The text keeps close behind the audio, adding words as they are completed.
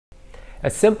A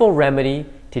simple remedy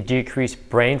to decrease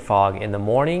brain fog in the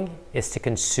morning is to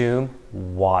consume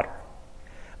water.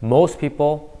 Most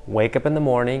people wake up in the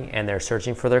morning and they're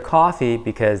searching for their coffee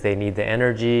because they need the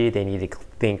energy, they need to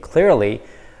think clearly.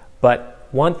 But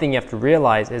one thing you have to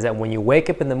realize is that when you wake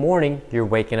up in the morning, you're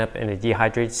waking up in a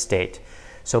dehydrated state.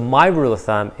 So my rule of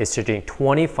thumb is to drink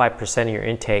 25% of your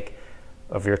intake,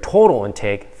 of your total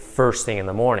intake, first thing in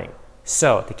the morning.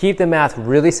 So to keep the math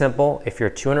really simple, if you're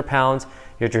 200 pounds,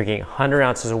 you're drinking 100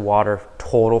 ounces of water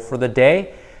total for the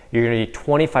day, you're gonna need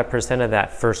 25% of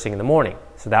that first thing in the morning.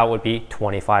 So that would be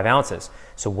 25 ounces.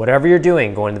 So whatever you're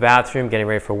doing, going to the bathroom, getting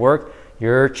ready for work,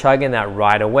 you're chugging that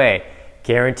right away.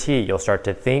 Guarantee you'll start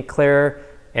to think clearer,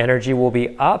 energy will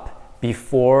be up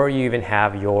before you even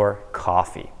have your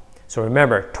coffee. So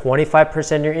remember,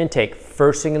 25% of your intake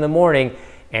first thing in the morning,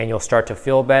 and you'll start to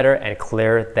feel better and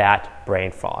clear that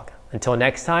brain fog. Until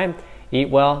next time, eat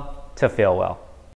well to feel well.